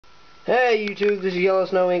Hey YouTube, this is Yellow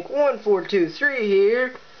Snow Ink 1423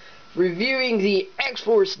 here, reviewing the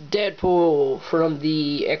X-Force Deadpool from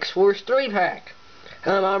the X-Force 3-pack.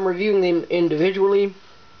 I'm reviewing them individually,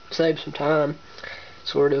 save some time,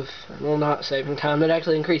 sort of. Well, not saving time, that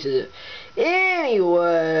actually increases it.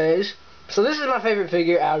 Anyways, so this is my favorite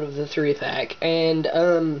figure out of the 3-pack, and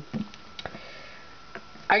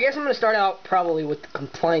I guess I'm going to start out probably with the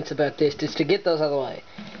complaints about this, just to get those out of the way.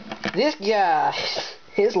 This guy,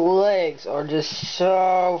 his legs are just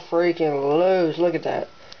so freaking loose. Look at that.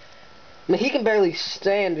 I mean, he can barely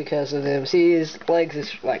stand because of them. See, his legs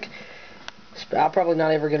is like, I'll probably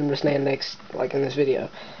not ever get him to stand next, like in this video.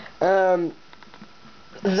 That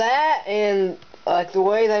and like the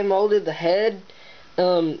way they molded the head,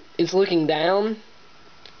 it's looking down.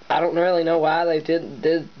 I don't really know why they did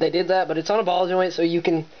that, but it's on a ball joint, so you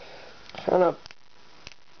can kind of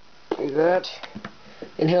do that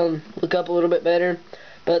and him look up a little bit better.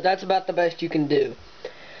 But that's about the best you can do.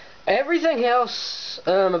 Everything else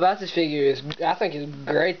about this figure I think is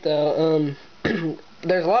great though.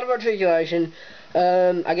 There's a lot of articulation.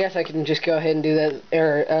 I guess I can just go ahead and do that.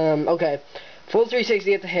 Okay, full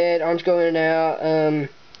 360 at the head, arms go in and out.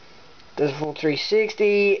 Does a full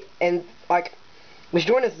 360, and like this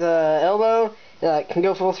joint at the elbow, can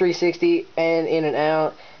go full 360 and in and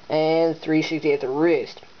out, and 360 at the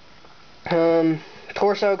wrist.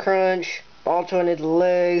 Torso crunch, ball jointed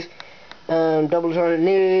legs, double jointed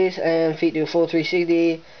knees, and feet do a full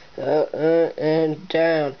 360, and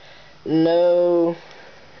down. No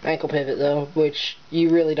ankle pivot though, which you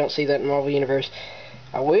really don't see that in Marvel Universe.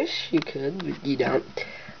 I wish you could, but you don't.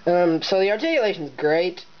 So the articulation is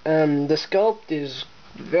great. The sculpt is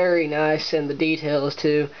very nice, and the details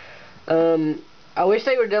too. I wish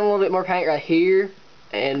they would have done a little bit more paint right here,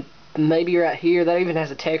 and maybe right here. That even has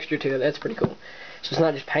a texture to it. That's pretty cool. So it's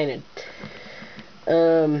not just painted.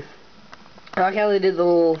 I like how they did the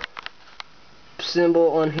little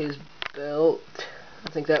symbol on his belt.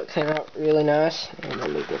 I think that came out really nice. And I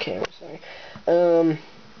moved the camera, sorry.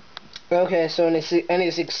 Okay, so in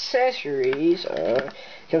his accessories,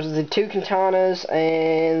 comes with the 2 katanas,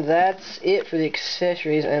 and that's it for the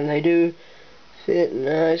accessories, and they do fit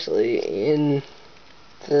nicely in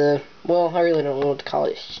the, well, I really don't know what to call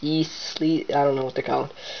it, I don't know what to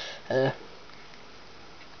call it.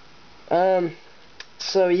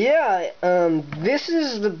 So yeah, this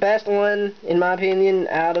is the best one, in my opinion,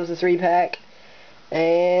 out of the 3-pack,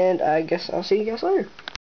 and I guess I'll see you guys later.